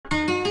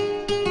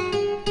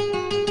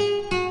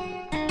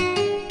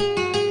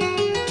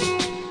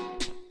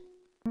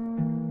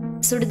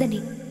சுடுதண்ணி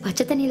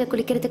பச்சை தண்ணியில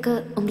குளிக்கிறதுக்கு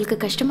உங்களுக்கு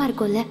கஷ்டமா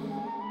இருக்கும்ல?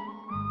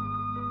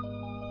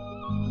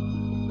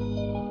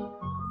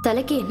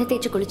 தலைக்கு எண்ணெய்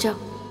தேய்ச்சி குளிச்சா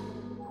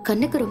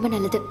கண்ணுக்கு ரொம்ப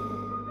நல்லது.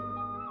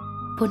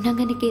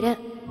 பொன்னாங்கண்ணி கீரை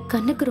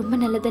கண்ணுக்கு ரொம்ப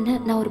நல்லதுன்னு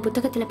நான் ஒரு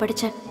புத்தகத்துல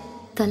படிச்சேன்.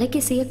 தலைக்கு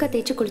சீயக்காய்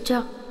தேய்ச்சி குளிச்சா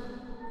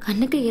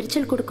கண்ணுக்கு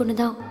எரிச்சல்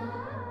கொடுக்கணும் தான்.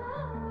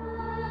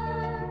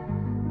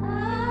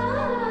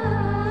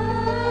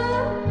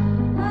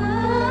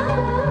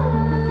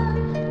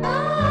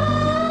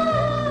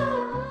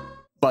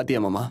 பாத்தியா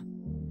மாமா,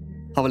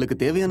 அவளுக்கு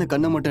தேவையான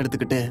கண்ணை மட்டும்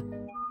எடுத்துக்கிட்டு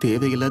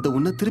தேவையில்லாத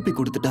உன்னை திருப்பி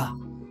கொடுத்துட்டா.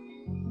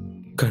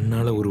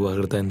 கண்ணால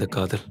உருவாகிறதா இந்த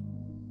காதல்.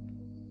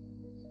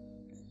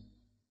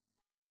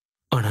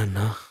 ஆனா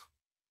நான்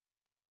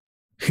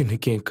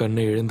இன்னைக்கு என்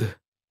கண்ணை எழுந்து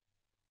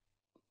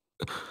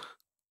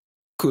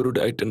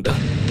குருடாயிட்டா.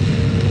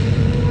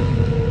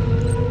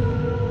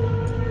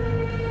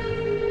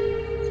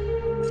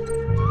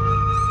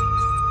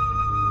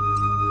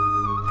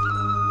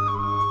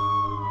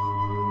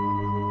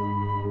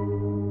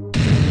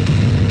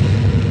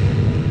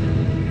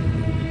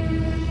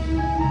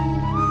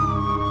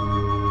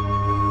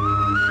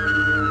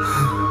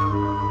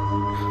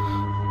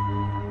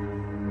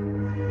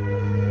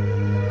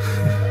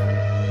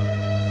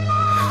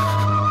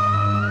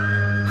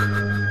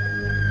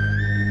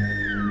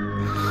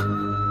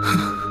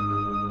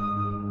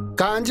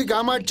 காஞ்சி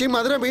காமாட்சி,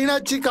 மதுரை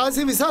மீனாட்சி,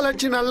 காசி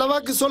விசாலாட்சி நல்ல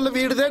வாக்கு சொல்ல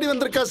வீடு தேடி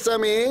வந்திருக்கா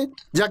சாமி.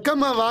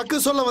 ஜக்கம்மா வாக்கு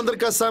சொல்ல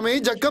வந்திருக்கா சாமி.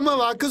 ஜக்கம்மா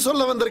வாக்கு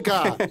சொல்ல வந்திருக்கா.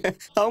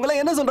 அவங்கள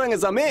என்ன சொல்றாங்க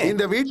சாமி?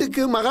 இந்த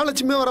வீட்டுக்கு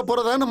மகாலட்சுமி வர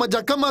போறதா நம்ம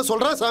ஜக்கம்மா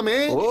சொல்றா சாமி.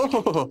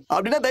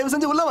 அப்படின்னா தயவு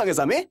செஞ்சு உள்ள வாங்க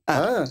சாமி.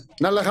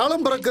 நல்ல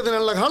காலம் பிறக்குது,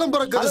 நல்ல காலம்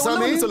பிறக்குது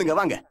சாமி. சொல்லுங்க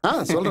வாங்க.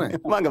 சொல்றேன்.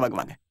 வாங்க வாங்க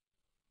வாங்க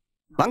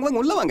வாங்க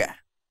வாங்க உள்ள வாங்க.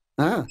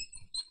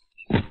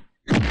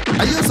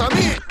 ஐயோ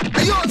சாமி,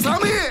 ஐயோ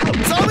சாமி,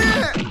 சாமி,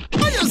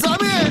 ஐயோ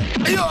சாமி,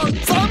 ஐயோ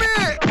சாமி,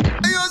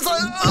 ஐயோ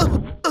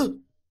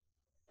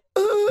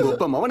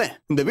கோப்ப மவனே,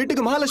 இந்த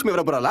வீட்டுக்கு மகாலட்சுமி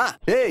வர போறாளா?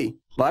 ஏய்,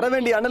 வர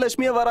வேண்டிய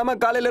அன்னலட்சுமியே வராம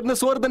காலையில இருந்து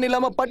சோறு தண்ணி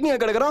இல்லாம பட்னியா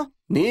கிடக்குறோம்.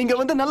 நீங்க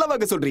வந்து நல்ல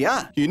வாக்கு சொல்றியா?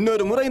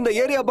 இன்னொரு முறை இந்த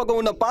ஏரியா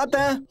பக்கம் உன்னை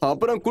பார்த்தேன்,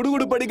 அப்புறம்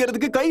குடுகுடு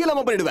படிக்கிறதுக்கு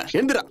கையிலாம பண்ணிடுவேன்.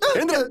 எழுந்துடா,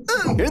 எழுந்துரு,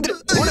 எழுந்துரு,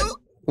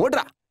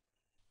 ஓடுறா.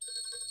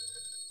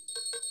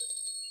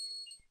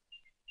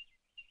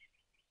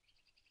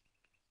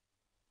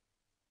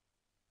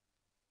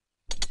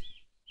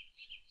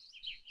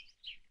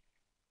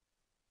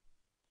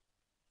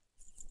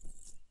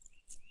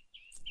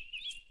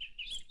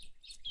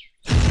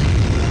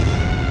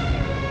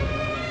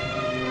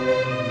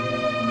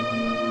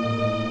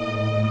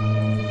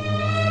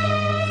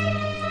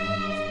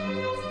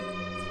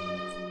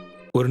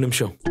 ஒரு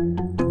நிமிஷம்,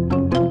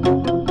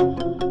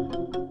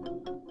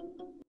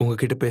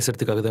 உங்ககிட்ட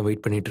பேசுறதுக்காக தான்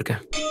வெயிட் பண்ணிட்டு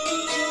இருக்கேன்.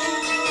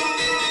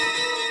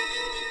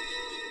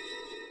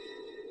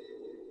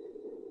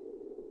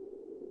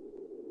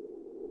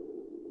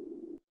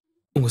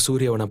 உங்க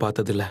சூர்யாவை நான்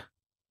பார்த்ததில்ல,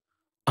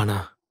 ஆனா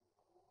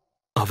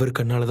அவர்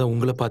கண்ணாலதான்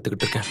உங்களை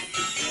பார்த்துக்கிட்டு இருக்கேன்.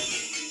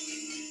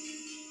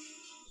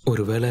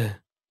 ஒருவேளை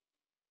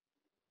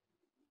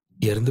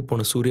இறந்து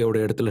போன சூர்யாவோட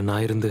இடத்துல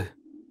நான் இருந்து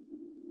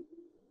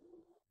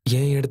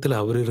என் இடத்துல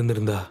அவர்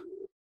இருந்திருந்தா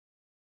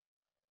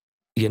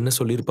என்ன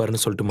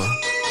சொல்லிருப்பாருன்னு சொல்லட்டுமா?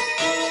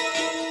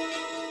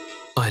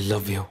 I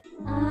love you.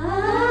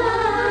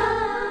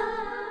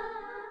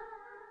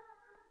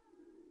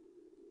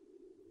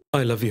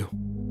 I love you.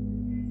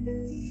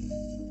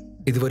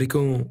 இது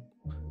வரைக்கும்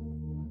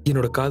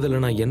என்னோட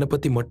காதல நான் என்னை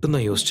பத்தி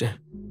மட்டும்தான் யோசிச்சேன்.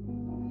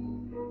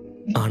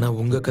 ஆனா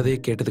உங்க கதையை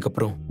கேட்டதுக்கு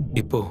அப்புறம்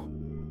இப்போ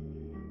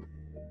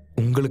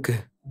உங்களுக்கு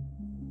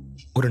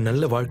ஒரு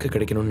நல்ல வாழ்க்கை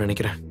கிடைக்கணும்னு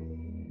நினைக்கிறேன்.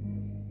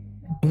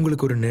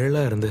 உங்களுக்கு ஒரு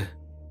நிழலா இருந்து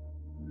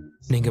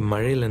நீங்க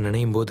மழையில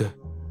நனையும் போது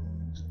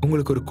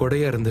உங்களுக்கு ஒரு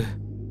கொடையா இருந்து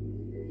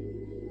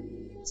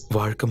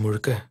வாழ்க்கை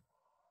முழுக்க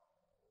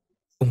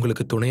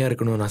உங்களுக்கு துணையா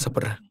இருக்கணும்னு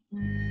ஆசைப்படுறேன்.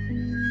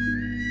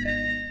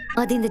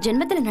 அது இந்த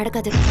ஜென்மத்துல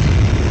நடக்காது.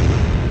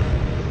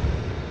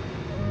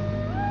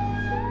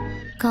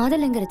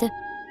 காதல்ங்கிறது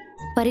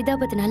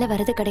பரிதாபத்தினால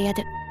வரது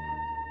கிடையாது.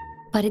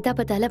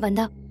 பரிதாபத்தால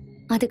வந்தா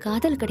அது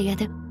காதல்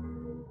கிடையாது.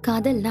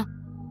 காதல்னா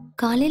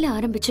காலையில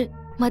ஆரம்பிச்சு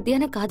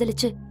மத்தியானம்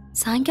காதலிச்சு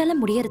சாயங்காலம்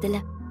முடியறதில்ல.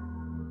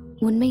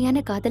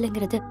 உண்மையான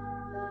காதல்ங்கிறது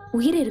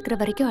உயிர் இருக்கிற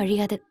வரைக்கும்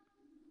அழியாது.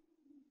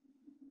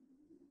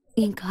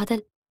 என்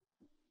காதல்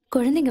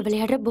குழந்தைங்க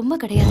விளையாடுற பொம்மை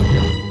கிடையாது.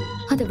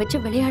 அதை வச்சு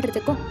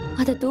விளையாடுறதுக்கும்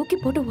அதை தூக்கி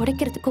போட்டு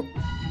உடைக்கிறதுக்கும்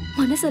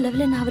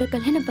மனசளவுல நான் அவரை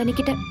கல்யாணம்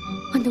பண்ணிக்கிட்டேன்.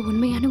 அந்த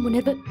உண்மையான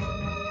உணர்வு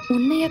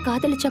உண்மையா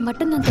காதலிச்சா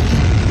மட்டும்தான்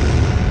தெரியும்.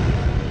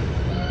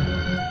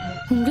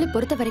 உங்களை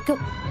பொறுத்த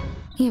வரைக்கும்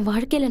என்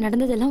வாழ்க்கையில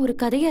நடந்ததெல்லாம் ஒரு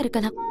கதையா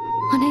இருக்கலாம்.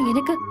 ஆனா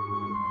எனக்கு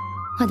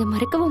அதை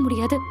மறக்கவும்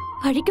முடியாது,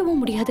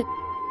 அழிக்கவும் முடியாது.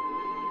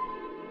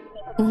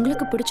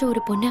 உங்களுக்கு பிடிச்ச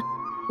ஒரு பொண்ண,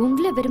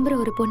 உங்களை விரும்புற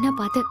ஒரு பொண்ணா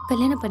பார்த்து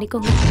கல்யாணம்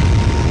பண்ணிக்கோங்க.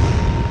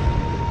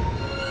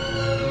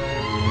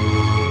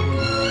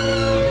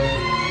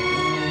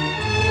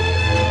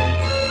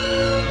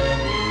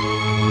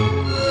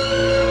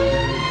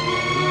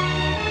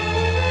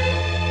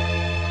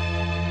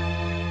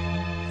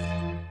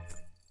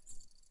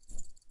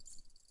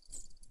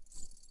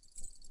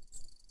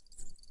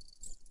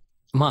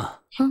 அம்மா,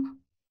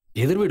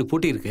 எதிர் வீடு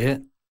பூட்டி இருக்கு,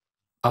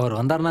 அவர்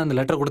வந்தாருன்னா இந்த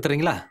லெட்டர்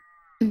கொடுத்துறீங்களா?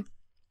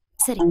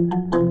 சரி.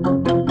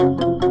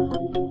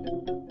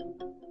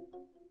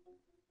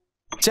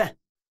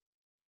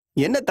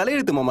 என்ன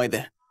தலையெழுத்து மாமா இது?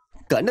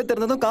 கண்ணை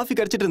திறந்ததும் காஃபி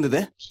கிடைச்சிட்டு இருந்தது,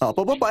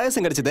 அப்பப்போ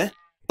பாயாசம் கிடைச்சது,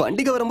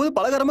 பண்டிகை வரும்போது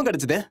பலகாரமும்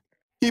கிடைச்சது.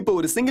 இப்போ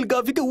ஒரு சிங்கிள்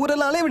காஃபிக்கு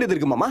ஊரெல்லாம் அலைய வேண்டியது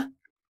இருக்கு மாமா.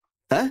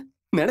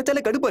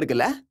 நினைச்சாலே கடுப்பா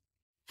இருக்குல்ல?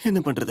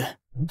 என்ன பண்றது?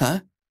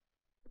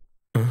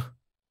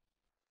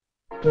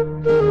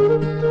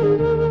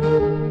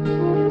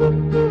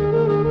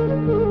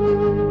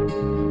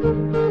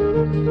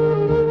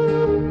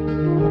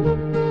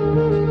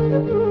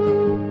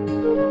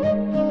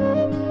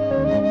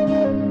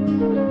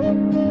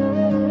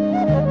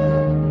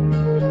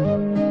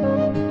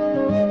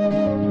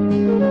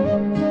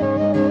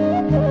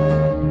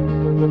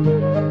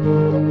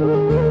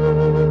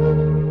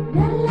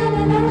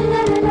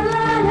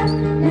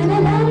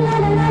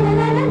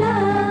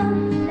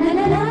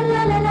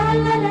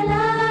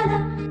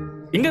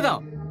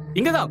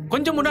 இங்கதான்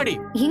கொஞ்சம் முன்னாடி.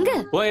 எங்க?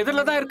 ஓ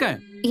எதிரில தான் இருக்கேன்.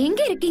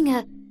 எங்க இருக்கீங்க?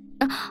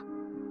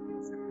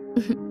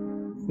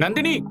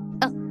 நந்தினி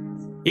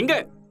இங்க.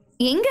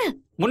 எங்க?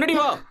 முன்னாடி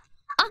வா.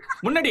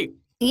 முன்னாடி.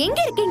 எங்க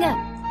இருக்கீங்க?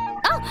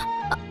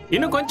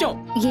 இன்னும் கொஞ்சம்.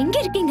 எங்க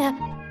இருக்கீங்க?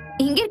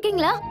 இங்க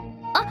இருக்கீங்களா?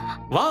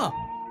 வா.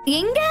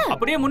 எங்க?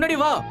 அப்படியே முன்னாடி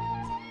வா.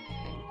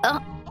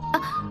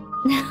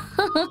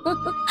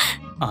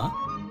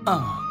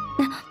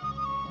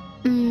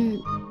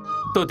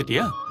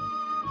 தோத்துட்டியா?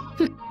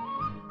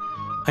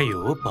 ஐயோ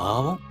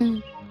பாவம்.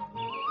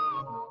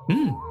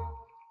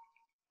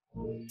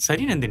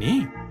 சரி நந்தினி,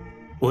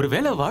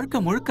 ஒருவேளை வாழ்க்கை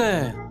முழுக்க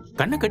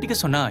கண்ணை கட்டிக்க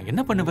சொன்னா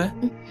என்ன பண்ணுவ?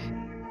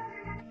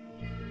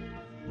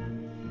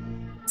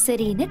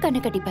 சரின்னு கண்ணை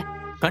கட்டிப்ப.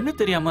 கண்ணு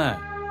தெரியாம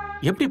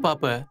எப்படி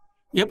பாப்ப,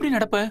 எப்படி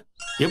நடப்ப,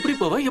 எப்படி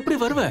போவ, எப்படி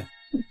வருவ?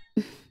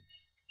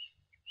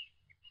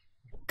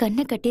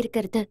 கண்ணை கட்டி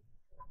இருக்கிறது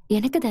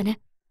எனக்கு தானே.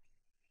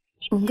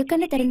 உங்க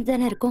கண்ணை திறந்து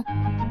தானே இருக்கும்.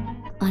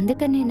 அந்த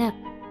கண்ணு என்ன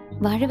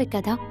வாழ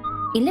வைக்காதா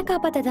இல்ல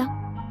காப்பாத்ததா?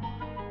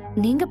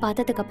 நீங்க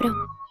பார்த்ததுக்கு அப்புறம்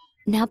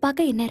நான்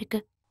பார்க்க என்ன இருக்கு?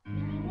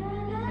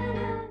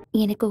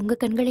 எனக்கு உங்க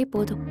கண்களே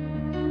போதும்.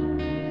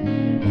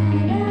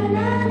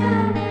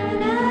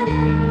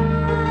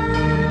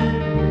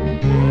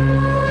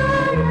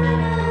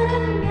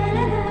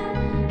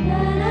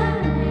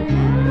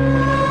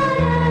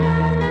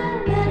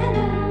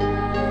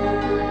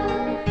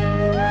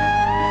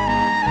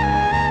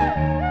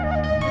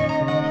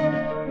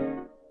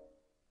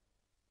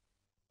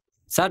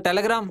 Sir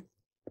Telegram.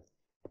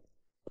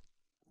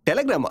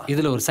 டெலிகிராமா?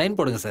 இதுல ஒரு சைன்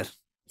போடுங்க சார்.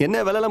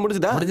 என்ன வேலை எல்லாம்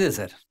முடிஞ்சதா? முடிஞ்சது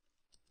சார்.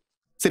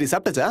 சரி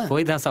சாப்பிட்டாச்சா?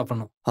 போய் தான்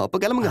சாப்பிடணும். அப்ப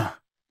கிளம்புங்க.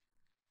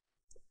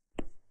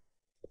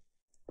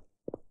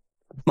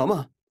 மாமா.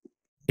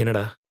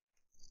 என்னடா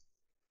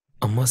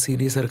அம்மா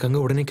சீரியஸா இருக்காங்க,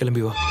 உடனே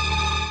கிளம்பி வா.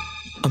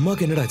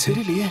 அம்மாக்கு என்னடா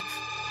தெரியலையே.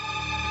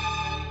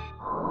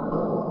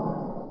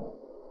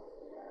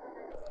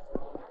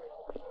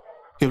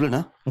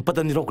 எவ்வளோண்ணா?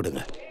 35 ரூபா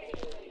கொடுங்க.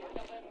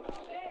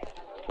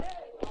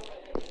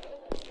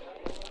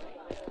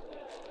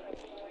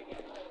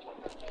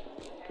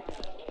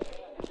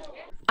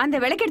 அந்த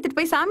விளக்கு எடுத்துட்டு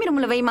போய் சாமி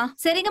ரூம்ல வைமா.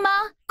 சரிங்கம்மா.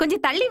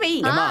 கொஞ்சம் தள்ளி வை.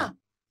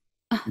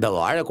 இந்த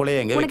வாழை கொலையை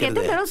எங்க உனக்கு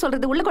எத்தனை தடவை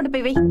சொல்றது, உள்ள கொண்டு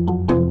போய் வை.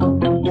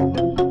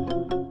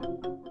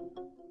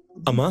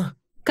 அம்மா.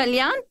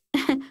 கல்யாண்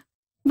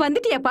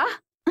வந்துட்டியாப்பா?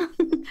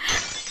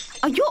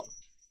 ஐயோ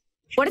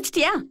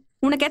உடைச்சிட்டியா?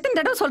 உனக்கு எத்தனை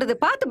தடவை சொல்றது,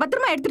 பார்த்து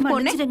பத்திரமா எடுத்துட்டு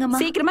போனேன்.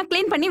 சீக்கிரமா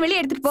கிளீன் பண்ணி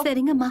வெளியே எடுத்துட்டு போ.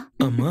 சரிங்கம்மா.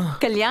 அம்மா.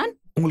 கல்யாண்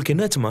உங்களுக்கு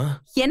என்னாச்சுமா?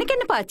 எனக்கு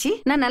என்னப்பா ஆச்சு?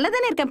 நான் நல்லா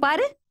தானே இருக்கேன்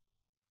பாரு.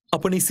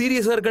 அப்ப நீ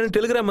சீரியஸா இருக்கான்னு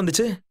டெலிகிராம்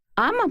வந்துச்சு?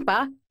 ஆமாப்பா.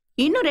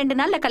 இன்னும் 2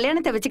 நாள்ல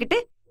கல்யாணத்தை வச்சுக்கிட்டு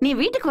நீ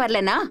வீட்டுக்கு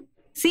வரலனா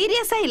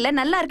சீரியஸா இல்ல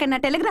நல்லா இருக்க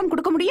நான் டெலிகிராம்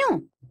கொடுக்க முடியும்.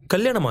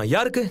 கல்யாணமா?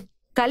 யாருக்கு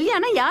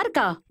கல்யாணம்?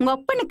 யாருக்கா? உங்க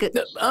அப்பனுக்கு.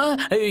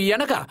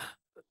 எனக்கா?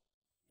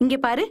 இங்க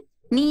பாரு,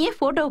 நீயே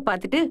போட்டோவை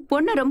பார்த்துட்டு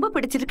பொண்ணு ரொம்ப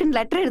பிடிச்சிருக்குன்னு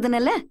லெட்டர்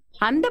எழுதுனல,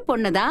 அந்த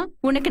பொண்ணுதான்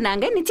உனக்கு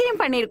நாங்க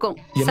நிச்சயம் பண்ணிருக்கோம்.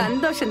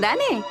 சந்தோஷம்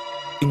தானே?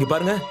 இங்க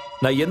பாருங்க,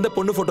 நான் எந்த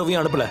பொண்ணு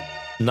போட்டோவையும் அனுப்பல.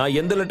 நான்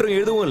எந்த லெட்டரும்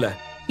எழுதவும் இல்ல.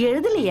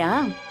 எழுதலையா?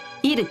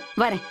 இரு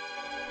வரேன்.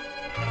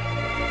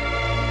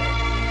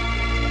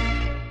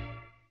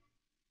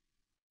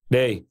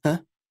 டேய்,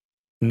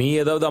 நீ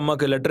ஏதாவது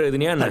அம்மாக்கு லெட்டர்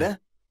எழுதினியா?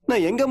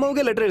 நான் எங்க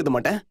அம்மாவுக்கு லெட்டர் எழுத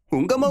மாட்டேன்.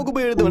 உங்க அம்மாவுக்கு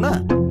போய் எழுதுவேனா?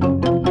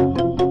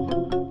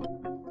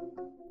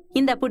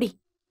 இந்த புடி,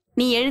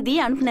 நீ எழுதி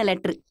அனுப்பின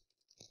லெட்டர்.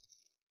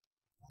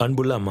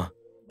 அன்புள்ள அம்மா,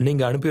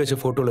 நீங்க அனுப்பி வச்ச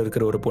போட்டோல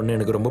இருக்கிற ஒரு பொண்ணு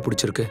எனக்கு ரொம்ப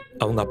பிடிச்சிருக்கு.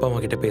 அவங்க அப்பா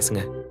அம்மா கிட்ட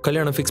பேசுங்க,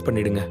 கல்யாணம் ஃபிக்ஸ்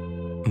பண்ணிடுங்க.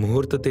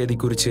 முகூர்த்த தேதி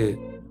குறிச்சு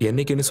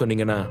என்னைக்குன்னு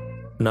சொன்னீங்கன்னா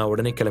நான்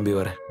உடனே கிளம்பி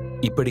வரேன்.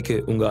 இப்படிக்கு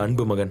உங்க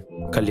அன்பு மகன்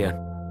கல்யாண்.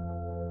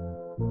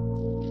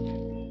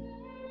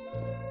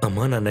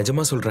 அம்மா, நான்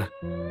நிஜமா சொல்றேன்,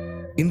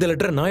 இந்த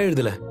லெட்டரை நான்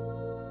எழுதல.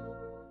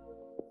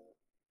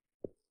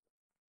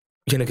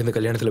 எனக்கு இந்த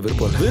கல்யாணத்துல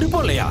விருப்பம் இல்ல.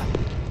 விருப்பம் இல்லையா?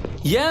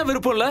 ஏன்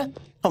விருப்பம் இல்ல?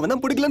 அவன்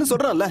தான் பிடிக்கலன்னு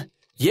சொல்றான்ல.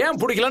 ஏன்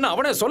பிடிக்கலன்னு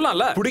அவனே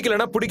சொல்லலாம்ல.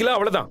 பிடிக்கலன்னா பிடிக்கல,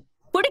 அவ்வளவுதான்.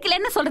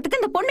 பிடிக்கலன்னு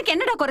சொல்றதுக்கு இந்த பொண்ணுக்கு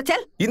என்னடா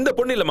குறைச்சல்? இந்த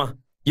பொண்ணு இல்லம்மா,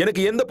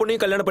 எனக்கு எந்த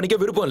பொண்ணையும் கல்யாணம்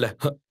பண்ணிக்க விருப்பம் இல்ல.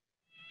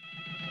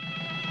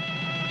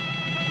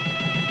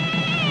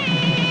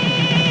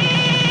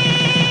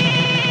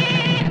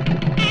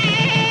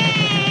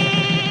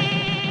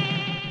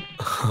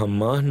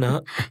 அம்மா,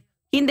 நான்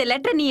இந்த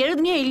லெட்டர் நீ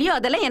எழுதுனியோ இல்லையோ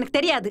அதெல்லாம் எனக்கு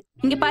தெரியாது.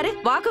 இங்க பாரு,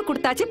 வாக்கு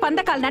கொடுத்தாச்சு,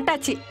 பந்தக்கால்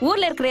நட்டாச்சு,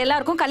 ஊர்ல இருக்கிற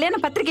எல்லாருக்கும் கல்யாண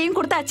பத்திரிகையும்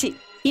கொடுத்தாச்சு.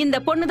 இந்த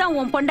பொண்ணு தான்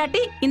உன்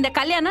பொண்டாட்டி. இந்த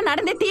கல்யாணம்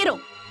நடந்தே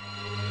தீரும்.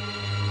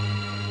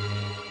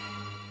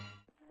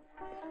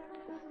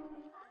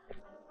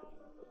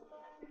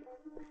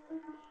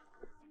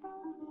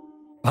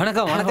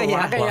 வணக்கம் வணக்கம்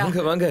ஐயா.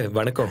 வாங்க வாங்க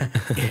வணக்கம்.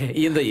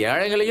 இந்த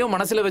ஏழைகளையும்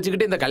மனசுல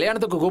வச்சுக்கிட்டு இந்த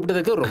கல்யாணத்துக்கு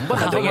கூப்பிட்டதுக்கு ரொம்ப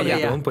நன்றிங்க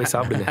ஐயா. போய்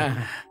சாப்பிடுங்க.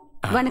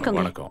 வணக்கம்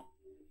வணக்கம்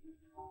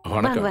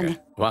வணக்கம் வாங்க.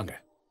 வாங்க.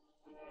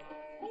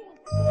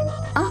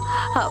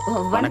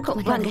 வணக்கம்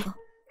வாங்க.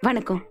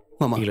 வணக்கம்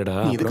மாமா இல்லடா,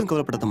 நீ எதுக்கும்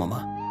கவலைப்படாத மாமா.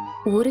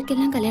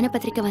 ஊருக்கெல்லாம் கல்யாண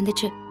பத்திரிக்கை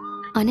வந்துச்சு,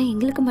 ஆனா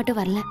எங்களுக்கு மட்டும்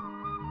வரல.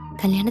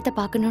 கல்யாணத்தை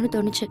பார்க்கணும்னு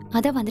தோணுச்சு,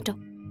 அதான்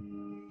வந்துட்டோம்.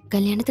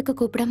 கல்யாணத்துக்கு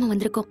கூப்பிடாம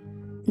வந்திருக்கோம்.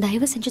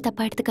 தயவு செஞ்சு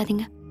தப்பா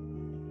எடுத்துக்காதீங்க.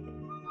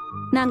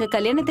 நாங்க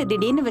கல்யாணத்தை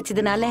திடீர்னு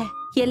வச்சதுனால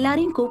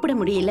எல்லாரையும் கூப்பிட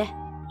முடியல.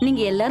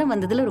 நீங்க எல்லாரும்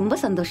வந்ததுல ரொம்ப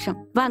சந்தோஷம்.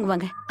 வாங்க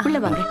வாங்க, உள்ள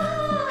வாங்க.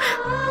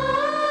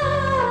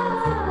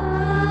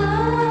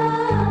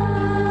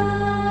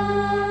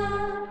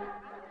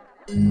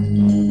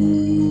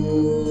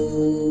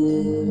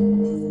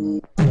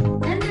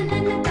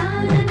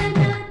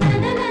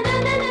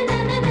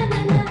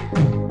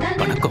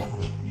 வணக்கம்.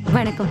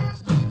 வணக்கம்.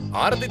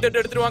 ஆரத்தி தட்டு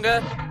எடுத்துட்டு வாங்க.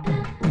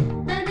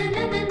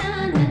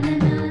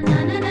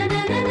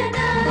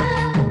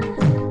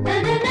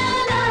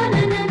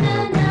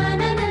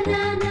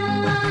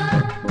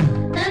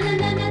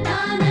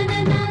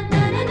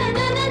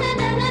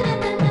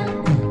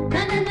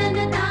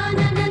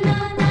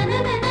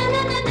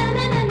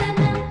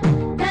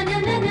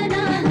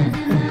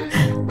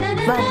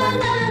 வா